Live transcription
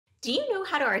Do you know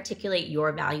how to articulate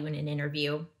your value in an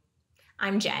interview?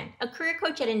 I'm Jen, a career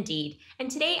coach at Indeed,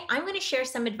 and today I'm going to share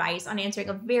some advice on answering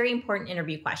a very important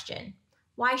interview question.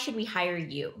 Why should we hire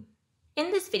you?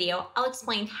 In this video, I'll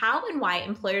explain how and why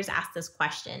employers ask this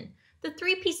question, the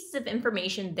three pieces of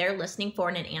information they're listening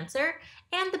for in an answer,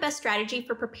 and the best strategy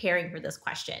for preparing for this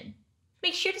question.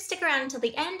 Make sure to stick around until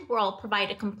the end where I'll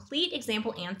provide a complete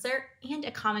example answer and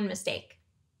a common mistake.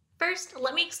 First,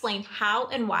 let me explain how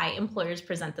and why employers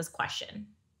present this question.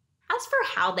 As for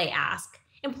how they ask,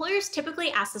 employers typically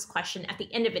ask this question at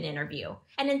the end of an interview,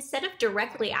 and instead of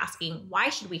directly asking, "Why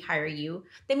should we hire you?"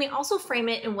 they may also frame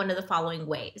it in one of the following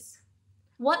ways.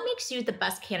 What makes you the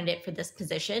best candidate for this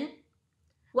position?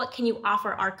 What can you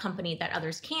offer our company that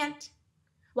others can't?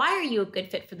 Why are you a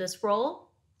good fit for this role?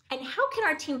 And how can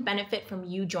our team benefit from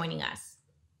you joining us?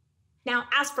 Now,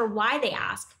 as for why they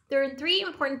ask, there are three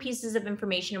important pieces of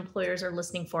information employers are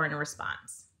listening for in a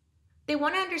response. They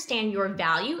want to understand your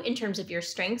value in terms of your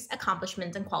strengths,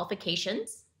 accomplishments, and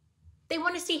qualifications. They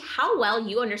want to see how well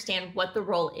you understand what the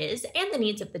role is and the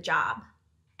needs of the job.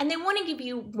 And they want to give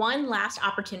you one last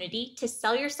opportunity to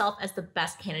sell yourself as the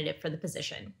best candidate for the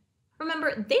position.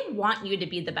 Remember, they want you to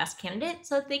be the best candidate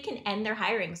so that they can end their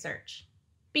hiring search.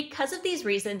 Because of these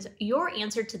reasons, your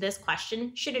answer to this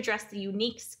question should address the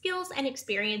unique skills and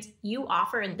experience you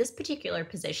offer in this particular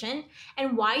position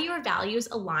and why your values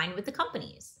align with the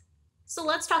company's. So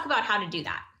let's talk about how to do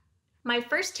that. My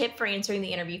first tip for answering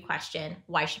the interview question,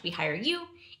 "Why should we hire you?"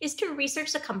 is to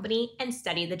research the company and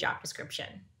study the job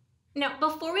description. Now,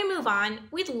 before we move on,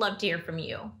 we'd love to hear from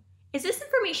you. Is this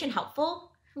information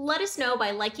helpful? Let us know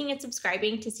by liking and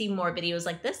subscribing to see more videos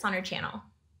like this on our channel.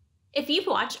 If you've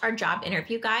watched our job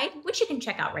interview guide, which you can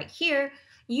check out right here,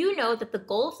 you know that the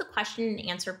goal of the question and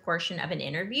answer portion of an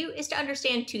interview is to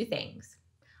understand two things.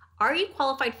 Are you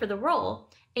qualified for the role,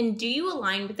 and do you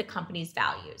align with the company's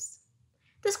values?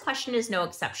 This question is no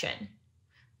exception.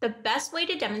 The best way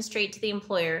to demonstrate to the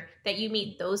employer that you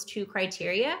meet those two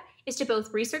criteria is to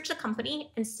both research the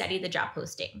company and study the job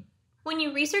posting. When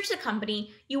you research the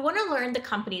company, you want to learn the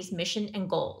company's mission and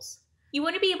goals. You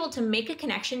want to be able to make a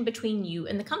connection between you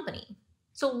and the company.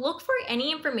 So look for any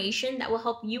information that will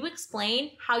help you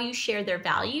explain how you share their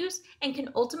values and can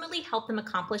ultimately help them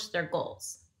accomplish their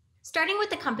goals. Starting with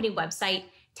the company website,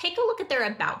 take a look at their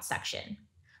About section.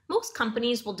 Most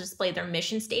companies will display their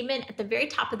mission statement at the very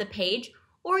top of the page,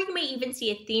 or you may even see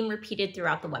a theme repeated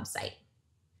throughout the website.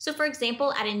 So for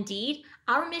example, at Indeed,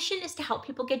 our mission is to help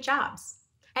people get jobs.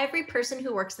 Every person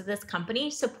who works at this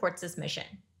company supports this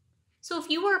mission. So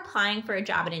if you were applying for a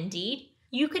job at Indeed,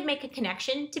 you could make a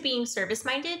connection to being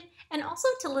service-minded and also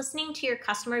to listening to your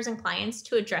customers and clients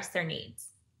to address their needs.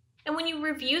 And when you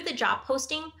review the job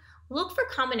posting, look for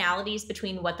commonalities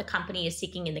between what the company is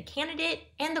seeking in the candidate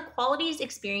and the qualities,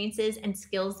 experiences, and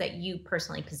skills that you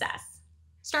personally possess.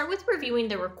 Start with reviewing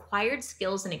the required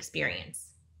skills and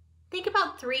experience. Think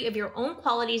about 3 of your own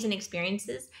qualities and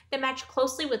experiences that match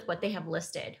closely with what they have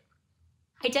listed.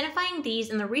 Identifying these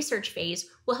in the research phase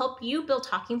will help you build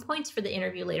talking points for the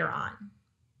interview later on.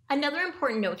 Another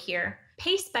important note here,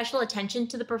 pay special attention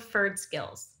to the preferred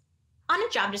skills. On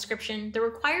a job description, the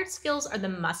required skills are the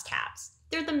must-haves.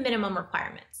 They're the minimum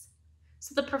requirements.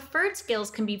 So the preferred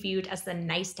skills can be viewed as the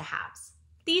nice-to-haves.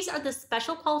 These are the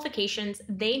special qualifications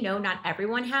they know not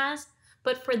everyone has,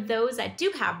 but for those that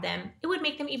do have them, it would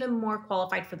make them even more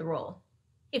qualified for the role.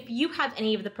 If you have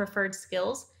any of the preferred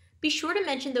skills, be sure to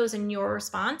mention those in your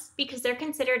response because they're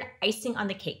considered icing on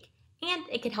the cake, and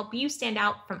it could help you stand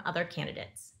out from other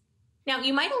candidates. Now,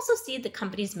 you might also see the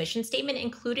company's mission statement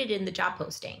included in the job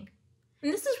posting.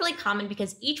 And this is really common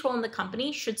because each role in the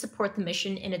company should support the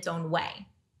mission in its own way.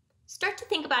 Start to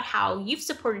think about how you've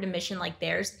supported a mission like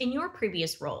theirs in your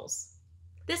previous roles.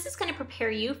 This is going to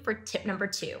prepare you for tip number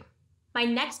 2. My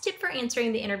next tip for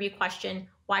answering the interview question,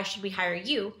 "Why should we hire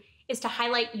you?" is to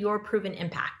highlight your proven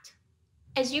impact.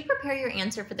 As you prepare your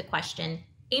answer for the question,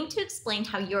 aim to explain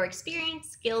how your experience,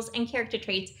 skills, and character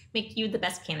traits make you the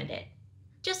best candidate.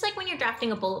 Just like when you're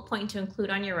drafting a bullet point to include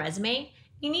on your resume,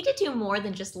 you need to do more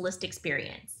than just list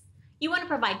experience. You want to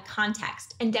provide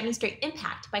context and demonstrate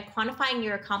impact by quantifying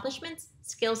your accomplishments,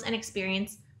 skills, and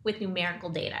experience with numerical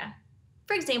data.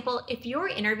 For example, if you're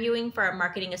interviewing for a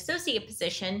marketing associate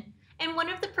position and one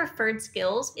of the preferred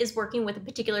skills is working with a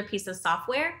particular piece of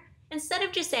software, instead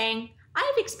of just saying, "I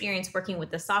have experience working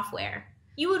with the software,"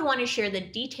 you would want to share the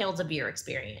details of your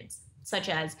experience, such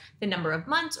as the number of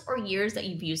months or years that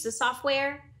you've used the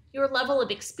software, your level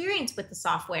of experience with the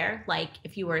software, like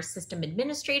if you were a system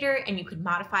administrator and you could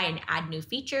modify and add new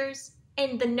features,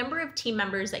 and the number of team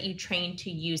members that you trained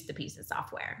to use the piece of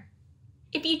software.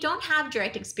 If you don't have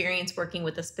direct experience working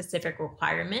with a specific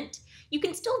requirement, you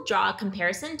can still draw a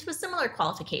comparison to a similar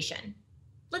qualification.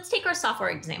 Let's take our software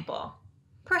example.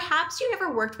 Perhaps you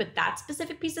never worked with that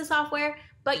specific piece of software,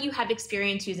 but you have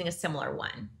experience using a similar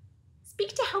one.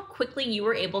 Speak to how quickly you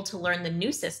were able to learn the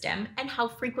new system and how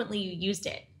frequently you used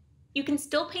it. You can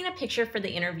still paint a picture for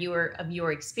the interviewer of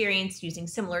your experience using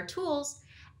similar tools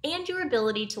and your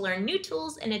ability to learn new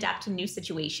tools and adapt to new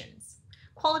situations,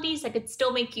 qualities that could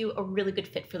still make you a really good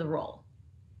fit for the role.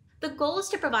 The goal is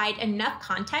to provide enough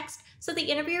context so the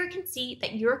interviewer can see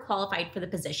that you're qualified for the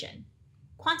position.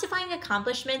 Quantifying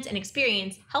accomplishments and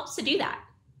experience helps to do that,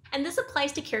 and this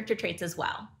applies to character traits as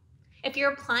well. If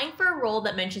you're applying for a role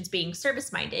that mentions being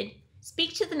service-minded,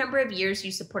 speak to the number of years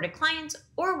you supported clients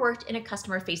or worked in a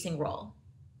customer-facing role.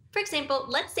 For example,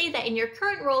 let's say that in your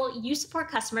current role, you support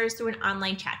customers through an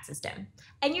online chat system,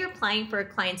 and you're applying for a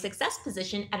client success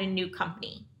position at a new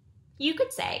company. You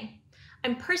could say,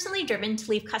 I'm personally driven to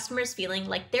leave customers feeling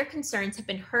like their concerns have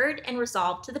been heard and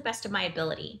resolved to the best of my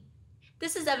ability.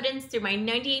 This is evidenced through my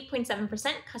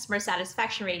 98.7% customer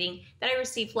satisfaction rating that I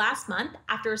received last month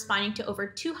after responding to over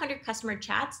 200 customer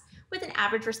chats with an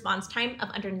average response time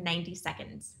of under 90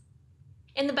 seconds.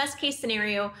 In the best case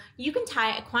scenario, you can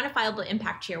tie a quantifiable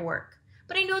impact to your work,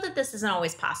 but I know that this isn't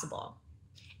always possible.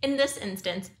 In this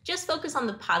instance, just focus on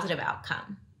the positive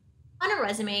outcome. On a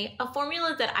resume, a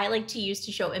formula that I like to use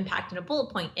to show impact in a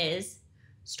bullet point is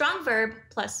strong verb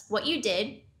plus what you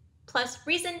did plus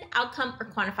reasoned outcome or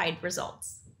quantified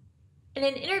results. In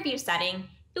an interview setting,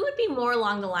 it would be more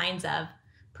along the lines of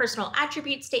personal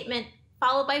attribute statement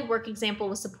followed by work example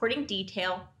with supporting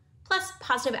detail plus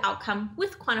positive outcome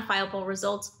with quantifiable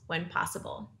results when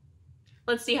possible.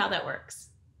 Let's see how that works.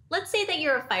 Let's say that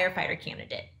you're a firefighter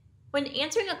candidate. When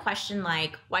answering a question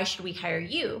like, why should we hire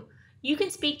you? You can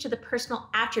speak to the personal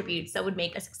attributes that would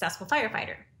make a successful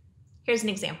firefighter. Here's an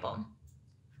example.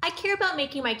 I care about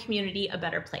making my community a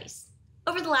better place.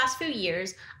 Over the last few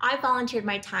years, I've volunteered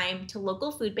my time to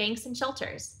local food banks and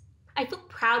shelters. I feel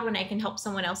proud when I can help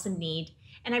someone else in need,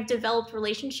 and I've developed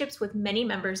relationships with many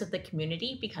members of the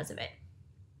community because of it.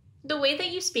 The way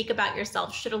that you speak about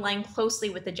yourself should align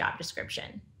closely with the job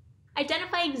description.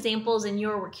 Identify examples in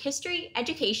your work history,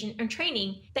 education, and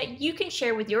training that you can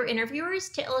share with your interviewers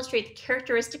to illustrate the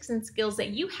characteristics and skills that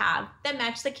you have that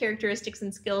match the characteristics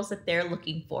and skills that they're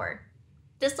looking for.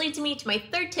 This leads me to my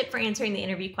third tip for answering the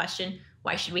interview question,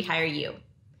 why should we hire you?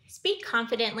 Speak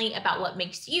confidently about what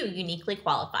makes you uniquely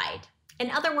qualified.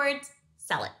 In other words,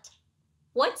 sell it.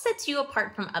 What sets you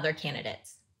apart from other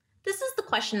candidates? This is the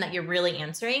question that you're really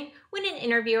answering when an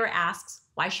interviewer asks,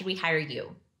 why should we hire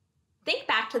you? Think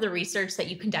back to the research that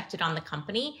you conducted on the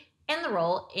company and the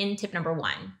role in tip number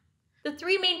 1. The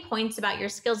 3 main points about your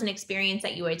skills and experience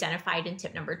that you identified in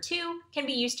tip number 2 can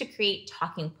be used to create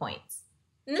talking points.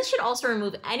 And this should also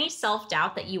remove any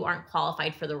self-doubt that you aren't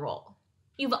qualified for the role.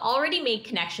 You've already made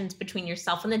connections between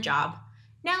yourself and the job.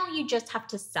 Now you just have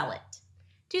to sell it.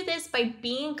 Do this by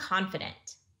being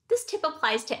confident. This tip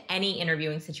applies to any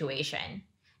interviewing situation.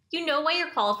 You know why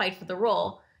you're qualified for the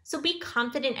role, so be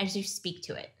confident as you speak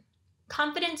to it.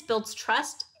 Confidence builds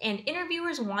trust, and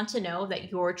interviewers want to know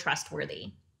that you're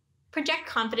trustworthy. Project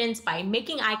confidence by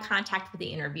making eye contact with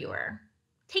the interviewer.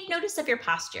 Take notice of your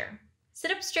posture.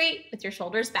 Sit up straight with your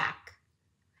shoulders back.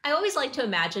 I always like to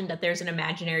imagine that there's an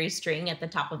imaginary string at the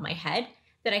top of my head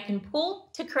that I can pull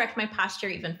to correct my posture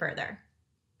even further.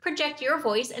 Project your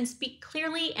voice and speak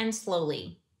clearly and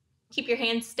slowly. Keep your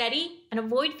hands steady and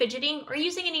avoid fidgeting or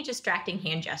using any distracting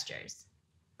hand gestures.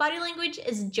 Body language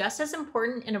is just as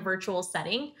important in a virtual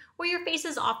setting where your face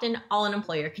is often all an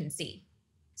employer can see.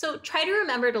 So try to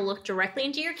remember to look directly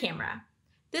into your camera.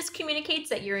 This communicates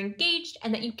that you're engaged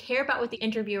and that you care about what the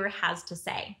interviewer has to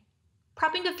say.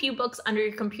 Propping a few books under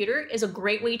your computer is a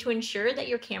great way to ensure that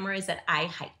your camera is at eye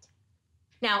height.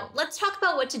 Now, let's talk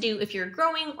about what to do if you're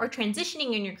growing or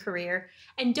transitioning in your career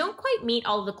and don't quite meet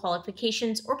all of the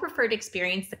qualifications or preferred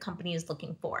experience the company is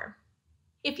looking for.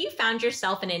 If you found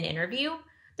yourself in an interview,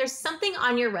 there's something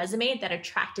on your resume that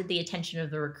attracted the attention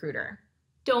of the recruiter.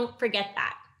 Don't forget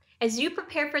that. As you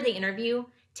prepare for the interview,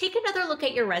 take another look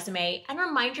at your resume and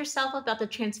remind yourself about the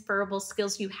transferable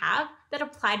skills you have that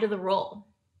apply to the role.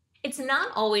 It's not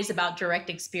always about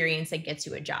direct experience that gets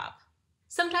you a job.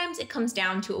 Sometimes it comes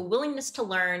down to a willingness to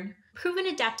learn, proven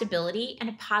adaptability, and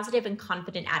a positive and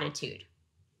confident attitude.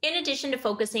 In addition to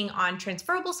focusing on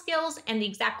transferable skills and the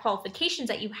exact qualifications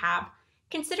that you have,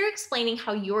 consider explaining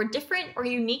how your different or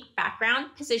unique background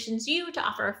positions you to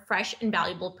offer a fresh and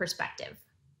valuable perspective.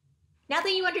 Now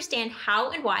that you understand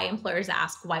how and why employers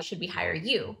ask, why should we hire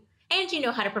you, and you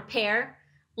know how to prepare,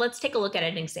 let's take a look at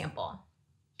an example.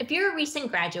 If you're a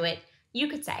recent graduate, You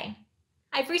could say,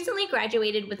 I've recently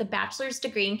graduated with a bachelor's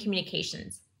degree in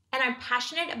communications, and I'm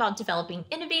passionate about developing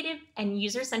innovative and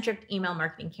user-centric email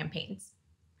marketing campaigns.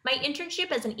 My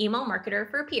internship as an email marketer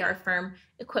for a PR firm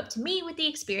equipped me with the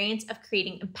experience of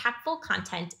creating impactful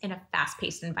content in a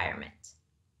fast-paced environment.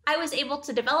 I was able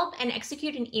to develop and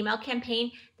execute an email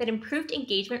campaign that improved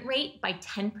engagement rate by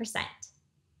 10%.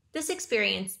 This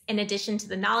experience, in addition to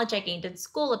the knowledge I gained in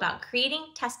school about creating,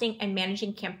 testing, and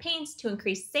managing campaigns to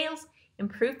increase sales,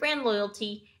 improve brand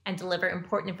loyalty, and deliver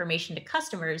important information to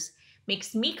customers,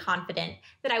 makes me confident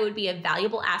that I would be a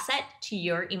valuable asset to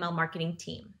your email marketing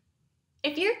team.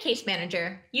 If you're a case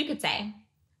manager, you could say,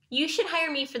 you should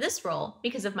hire me for this role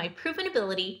because of my proven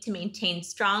ability to maintain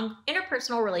strong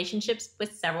interpersonal relationships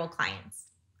with several clients.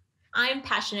 I'm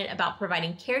passionate about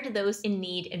providing care to those in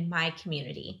need in my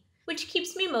community, which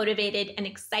keeps me motivated and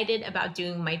excited about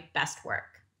doing my best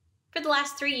work. For the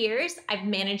last 3 years, I've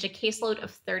managed a caseload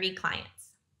of 30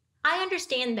 clients. I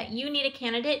understand that you need a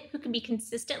candidate who can be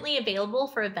consistently available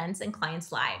for events in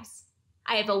clients' lives.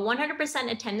 I have a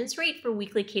 100% attendance rate for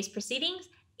weekly case proceedings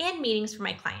and meetings for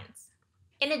my clients.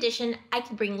 In addition, I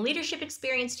can bring leadership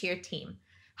experience to your team,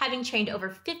 having trained over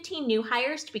 15 new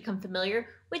hires to become familiar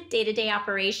with day-to-day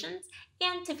operations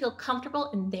and to feel comfortable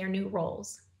in their new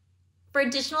roles. For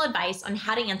additional advice on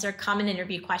how to answer common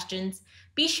interview questions,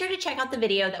 be sure to check out the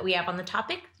video that we have on the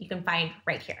topic you can find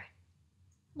right here.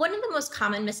 One of the most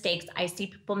common mistakes I see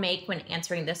people make when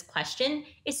answering this question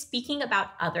is speaking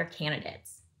about other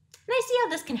candidates. And I see how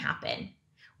this can happen.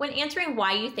 When answering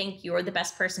why you think you're the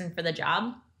best person for the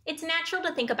job, it's natural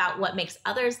to think about what makes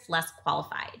others less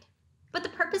qualified. But the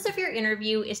purpose of your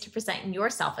interview is to present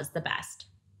yourself as the best.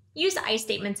 Use I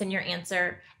statements in your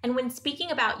answer, and when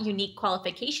speaking about unique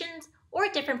qualifications or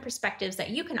different perspectives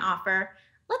that you can offer,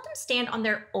 let them stand on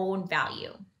their own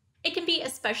value. It can be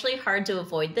especially hard to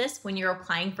avoid this when you're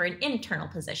applying for an internal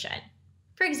position.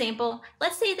 For example,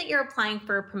 let's say that you're applying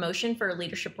for a promotion for a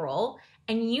leadership role,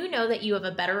 and you know that you have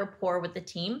a better rapport with the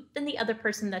team than the other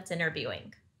person that's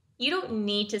interviewing. You don't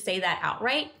need to say that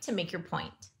outright to make your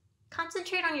point.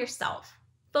 Concentrate on yourself.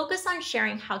 Focus on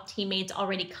sharing how teammates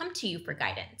already come to you for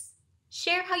guidance.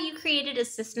 Share how you created a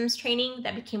systems training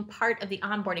that became part of the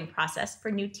onboarding process for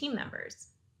new team members.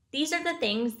 These are the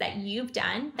things that you've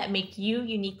done that make you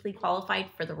uniquely qualified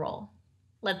for the role.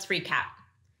 Let's recap.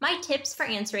 My tips for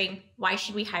answering why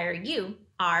should we hire you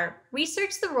are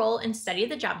research the role and study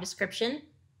the job description,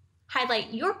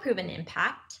 highlight your proven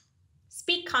impact,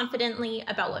 speak confidently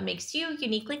about what makes you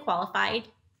uniquely qualified,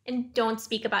 and don't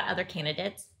speak about other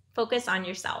candidates. Focus on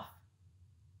yourself.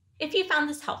 If you found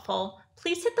this helpful,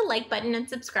 please hit the like button and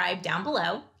subscribe down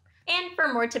below. And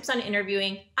for more tips on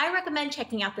interviewing, I recommend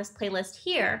checking out this playlist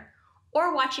here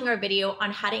or watching our video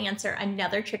on how to answer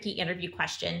another tricky interview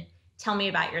question, Tell Me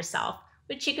About Yourself,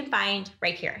 which you can find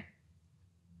right here.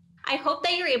 I hope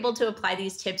that you're able to apply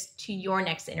these tips to your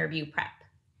next interview prep.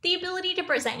 The ability to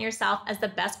present yourself as the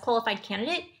best qualified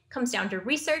candidate comes down to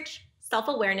research,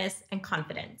 self-awareness, and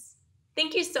confidence.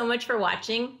 Thank you so much for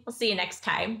watching. We'll see you next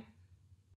time.